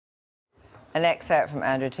An excerpt from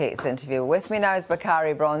Andrew Tate's interview. With me now is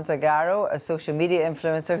Bakari Bronzagaro, a social media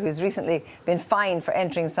influencer who's recently been fined for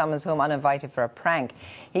entering someone's home uninvited for a prank.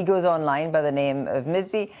 He goes online by the name of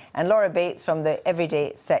Mizzy, and Laura Bates from the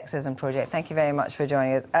Everyday Sexism Project. Thank you very much for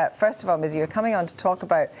joining us. First of all, Mizzy, you're coming on to talk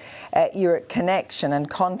about your connection and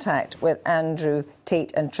contact with Andrew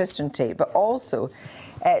Tate and Tristan Tate, but also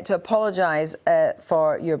to apologise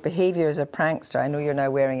for your behaviour as a prankster. I know you're now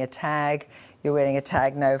wearing a tag. You're wearing a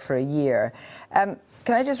tag now for a year. Can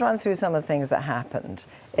I just run through some of the things that happened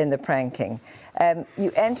in the pranking?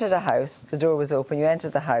 You entered a house, the door was open, you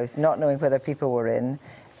entered the house not knowing whether people were in,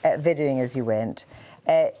 videoing as you went.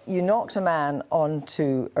 You knocked a man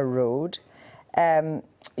onto a road.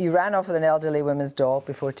 You ran off with an elderly woman's dog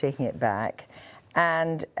before taking it back.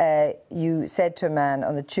 And you said to a man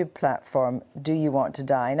on the tube platform, "Do you want to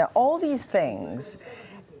die?" Now, all these things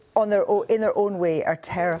in their own way are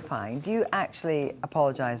terrifying. Do you actually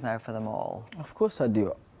apologise now for them all? Of course I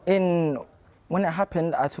do. When it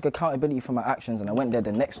happened, I took accountability for my actions and I went there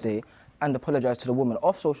the next day and apologised to the woman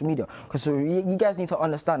off social media. Because you guys need to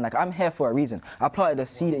understand, like, I'm here for a reason. I planted a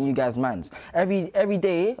seed in you guys' minds. Every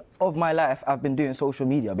day of my life, I've been doing social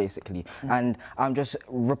media, basically. And I'm just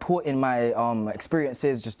reporting my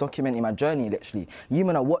experiences, just documenting my journey, literally. You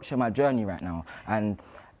men are watching my journey right now.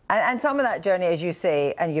 And some of that journey, as you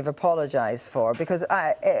say, and you've apologised for, because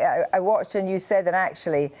I watched and you said that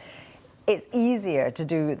actually it's easier to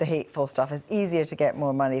do the hateful stuff. It's easier to get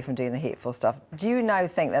more money from doing the hateful stuff. Do you now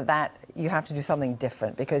think that you have to do something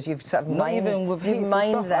different because you've sort of not even with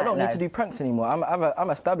hateful stuff. I don't need to do pranks anymore. I'm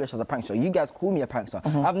established as a prankster. You guys call me a prankster.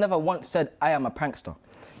 I've never once said I am a prankster.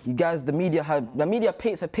 You guys, the media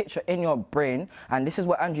paints a picture in your brain, and this is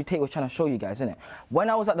what Andrew Tate was trying to show you guys, innit? When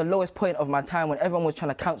I was at the lowest point of my time, when everyone was trying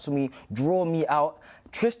to cancel me, draw me out,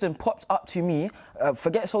 Tristan popped up to me,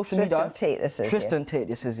 forget social media. Tristan Tate, this is. Tristan Tate,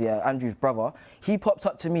 this is, yeah, Andrew's brother. He popped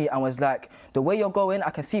up to me and was like, the way you're going, I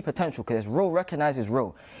can see potential, because real recognises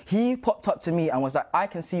real. He popped up to me and was like, I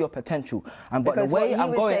can see your potential. But the way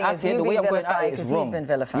I'm going at it, the way I'm going at it is wrong. He's been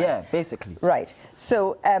vilified. Yeah, basically. Right.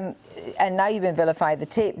 So, and now you've been vilified. The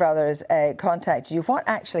Tate brothers contacted you. What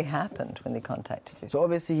actually happened when they contacted you? So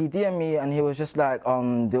obviously he DM'd me and he was just like,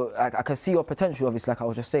 I can see your potential, obviously, like I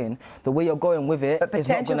was just saying. The way you're going with it is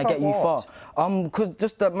not going to get you far. Because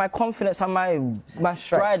just my confidence and my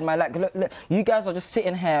stride, right. Look, you guys are just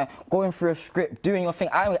sitting here going through a script, doing your thing.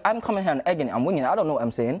 I'm coming here and egging it, I'm winging it. I don't know what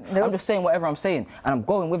I'm saying. Nope. I'm just saying whatever I'm saying, and I'm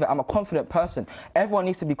going with it. I'm a confident person. Everyone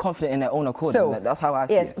needs to be confident in their own accord. So, that's how I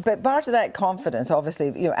see it. Yes, but part of that confidence, obviously,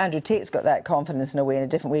 you know, Andrew Tate's got that confidence in a way, in a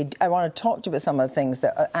different way. I want to talk to you about some of the things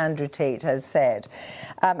that Andrew Tate has said,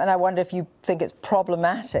 and I wonder if you think it's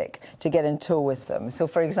problematic to get in tow with them. So,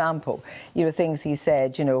 for example, you know, things he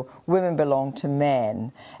said, you know, women belong to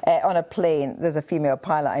men. On a plane, there's a female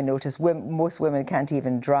pilot, I noticed, most women can't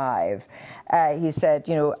even drive. He said,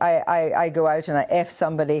 you know, I go out and I F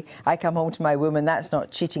somebody, I come home to my woman, that's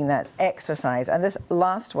not cheating, that's exercise. And this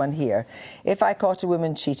last one here, if I caught a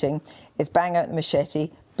woman cheating, it's bang out the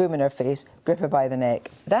machete, boom in her face, grip her by the neck.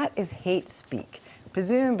 That is hate speak.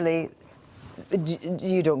 Presumably,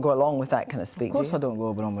 you don't go along with that kind of speak, Of course I don't go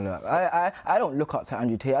along with that. I don't look up to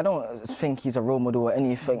Andrew Tate. I don't think he's a role model or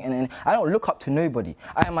anything. And I don't look up to nobody.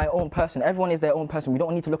 I am my own person. Everyone is their own person. We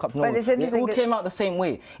don't need to look up to nobody. It all came out the same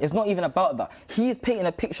way. It's not even about that. He's painting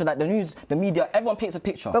a picture like the news, the media, everyone paints a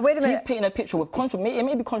picture. But wait a minute. He's painting a picture with it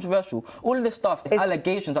may be controversial. All of this stuff is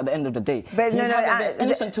allegations at the end of the day. But he hasn't been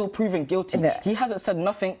innocent until proven guilty. No. He hasn't said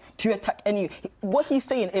nothing to attack any. What he's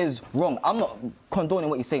saying is wrong. I'm not condoning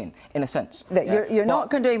what he's saying, in a sense. You're not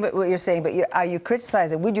condoning what you're saying, but are you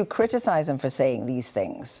criticising? Would you criticise him for saying these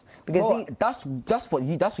things? Because that's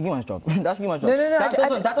human's job. That's human's job.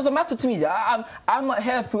 No. That doesn't matter to me. I'm not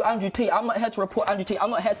here for Andrew Tate. I'm not here to report Andrew Tate. I'm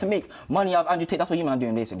not here to make money out of Andrew Tate. That's what you man are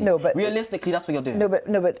doing, basically. No, but realistically, that's what you're doing. No,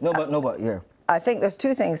 but yeah. I think there's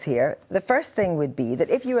two things here. The first thing would be that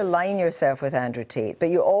if you align yourself with Andrew Tate, but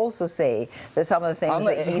you also say that some of the things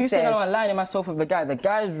that he says... Who's saying I'm aligning myself with the guy? The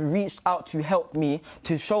guy's reached out to help me,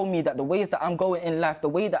 to show me that the ways that I'm going in life, the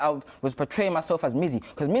way that I was portraying myself as Mizzy,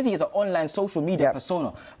 because Mizzy is an online social media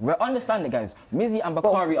persona. Understand it, guys. Mizzy and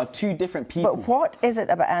Bakari are two different people. But what is it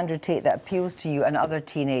about Andrew Tate that appeals to you and other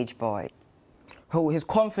teenage boys? His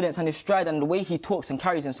confidence and his stride and the way he talks and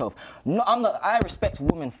carries himself. No, I respect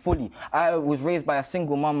women fully. I was raised by a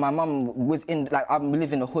single mum. My mum was I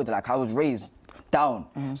live in the hood. Like, I was raised down.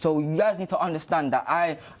 So you guys need to understand that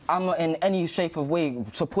I'm not in any shape of way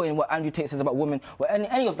supporting what Andrew Tate says about women or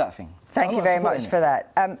any of that thing. Thank you very much for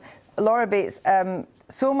that. Laura Bates,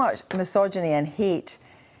 so much misogyny and hate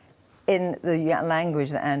in the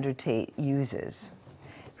language that Andrew Tate uses.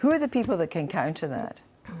 Who are the people that can counter that?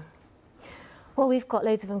 Well, we've got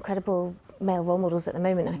loads of incredible male role models at the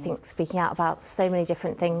moment, I think, speaking out about so many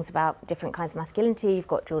different things about different kinds of masculinity. You've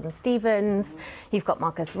got Jordan Stevens, you've got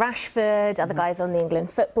Marcus Rashford, other guys on the England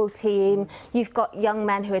football team. You've got young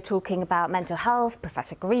men who are talking about mental health,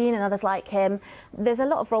 Professor Green and others like him. There's a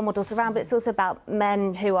lot of role models around, but it's also about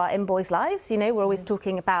men who are in boys' lives. You know, we're always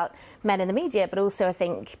talking about men in the media, but also I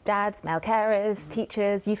think dads, male carers,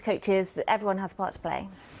 teachers, youth coaches, everyone has a part to play.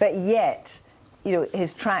 But yet, you know,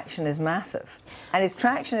 his traction is massive. And his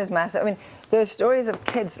traction is massive. I mean, there are stories of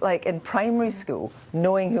kids, like, in primary school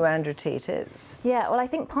knowing who Andrew Tate is. Yeah, well, I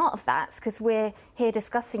think part of that's because we're here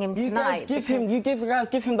discussing him tonight. You guys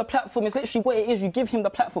give him the platform. It's literally what it is. You give him the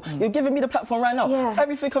platform. You're giving me the platform right now. Yeah.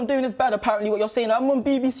 Everything I'm doing is bad, apparently, what you're saying. I'm on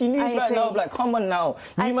BBC News right now. Like, come on now.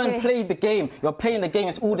 You man played the game. You're playing the game.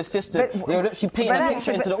 It's all the system. You're literally painting a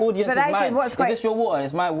picture into the audience's mind. Is this your water?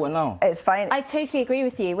 It's my water now. It's fine. I totally agree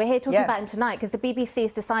with you. We're here talking about him tonight because the BBC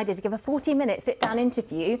has decided to give a 40-minute sit-down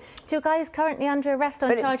interview to a guy who's currently under arrest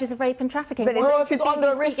on charges of rape and trafficking. But if he's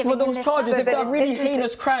under arrest for those charges, if they're really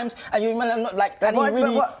heinous crimes, and you man are not like, and he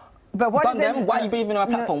really done them, why are you giving him a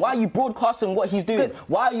platform? Why are you broadcasting what he's doing?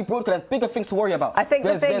 Why are you broadcasting? There's bigger things to worry about. I think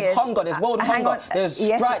there's hunger, there's world hunger, there's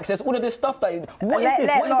strikes, there's all of this stuff that... What is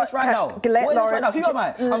this? What is this right now? What is this right now? Who am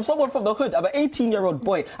I? I'm someone from the hood. I'm an 18-year-old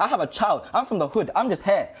boy. I have a child. I'm from the hood. I'm just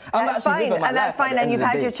here. I'm actually living my life. And that's fine, and you've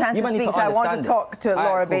had your chance to speak, so I want to talk to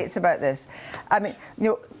Laura Bates about this. I mean, you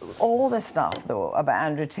know, all the stuff, though, about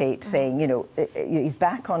Andrew Tate saying, you know, he's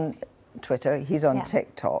back on Twitter, he's on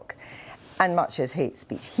TikTok, and much as hate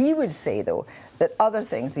speech. He would say, though, that other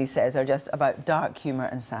things he says are just about dark humour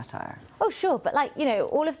and satire. Oh, sure, but, like, you know,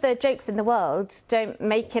 all of the jokes in the world don't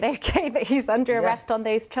make it OK that he's under arrest on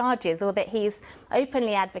those charges or that he's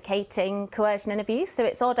openly advocating coercion and abuse. So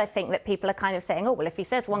it's odd, I think, that people are kind of saying, oh, well, if he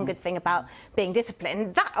says one good thing about being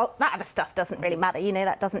disciplined, that other stuff doesn't really matter, you know,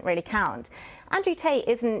 that doesn't really count. Andrew Tate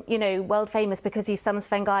isn't, you know, world famous because he's some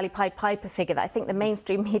Svengali Pied Piper figure that I think the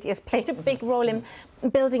mainstream media has played a big role in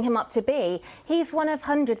building him up to be. He's one of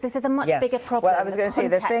hundreds. This is a much bigger problem. Well, I was going to say,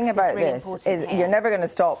 the thing about this is you're never going to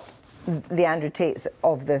stop the Andrew Tates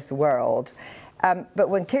of this world. But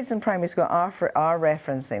when kids in primary school are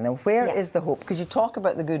referencing them, where is the hope? Because you talk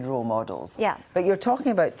about the good role models, but you're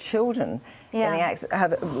talking about children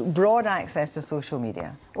have broad access to social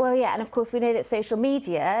media. Well, yeah, and of course we know that social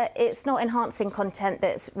media, it's not enhancing content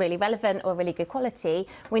that's really relevant or really good quality.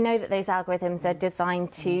 We know that those algorithms are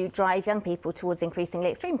designed to drive young people towards increasingly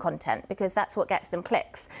extreme content because that's what gets them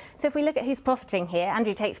clicks. So if we look at who's profiting here,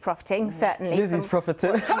 Andrew Tate's profiting, certainly. Mizzy's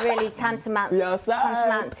profiting. Really tantamount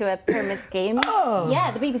to a pyramid scheme. Oh.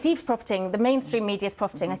 Yeah, the BBC's profiting, the mainstream media's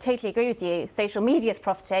profiting. I totally agree with you. Social media's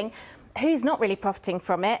profiting. Who's not really profiting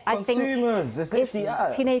from it? Consumers. I think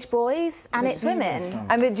it's teenage boys and it's women.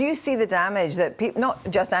 I mean, do you see the damage that people,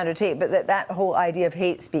 not just Andrew Tate, but that whole idea of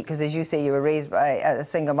hate speech, because as you say, you were raised by a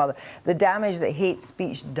single mother, the damage that hate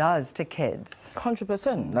speech does to kids?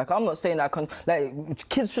 100%. Like, I'm not saying that, like,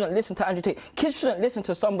 kids shouldn't listen to Andrew Tate. Kids shouldn't listen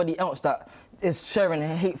to somebody else that is sharing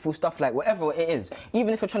hateful stuff, like whatever it is.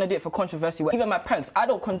 Even if you're trying to do it for controversy, even my pranks, I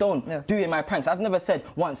don't condone doing my pranks. I've never said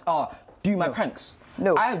once, do my pranks.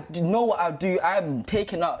 No. I know what I do. I'm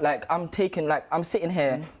sitting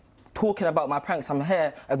here talking about my pranks. I'm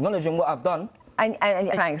here acknowledging what I've done. And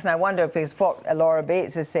pranks, and I wonder, because what Laura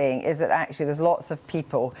Bates is saying is that actually there's lots of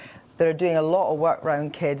people that are doing a lot of work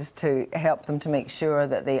around kids to help them to make sure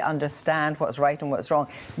that they understand what's right and what's wrong.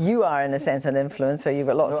 You are, in a sense, an influencer. You've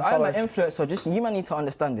got lots of followers. I'm an influencer. Just you man need to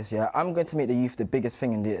understand this, yeah. I'm going to make the youth the biggest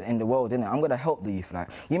thing in the world, innit? I'm going to help the youth. Like,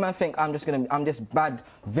 you man think I'm this bad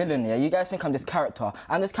villain, yeah. You guys think I'm this character.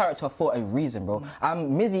 I'm this character for a reason, bro.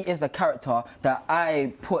 Mizzy is a character that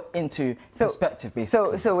I put into perspective,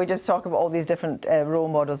 basically. So we just talk about all these different role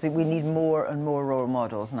models. We need more and more role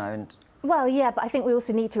models now. Well, yeah, but I think we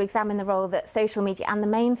also need to examine the role that social media and the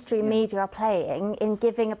mainstream media are playing in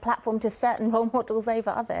giving a platform to certain role models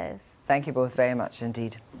over others. Thank you both very much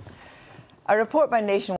indeed. A report by Nation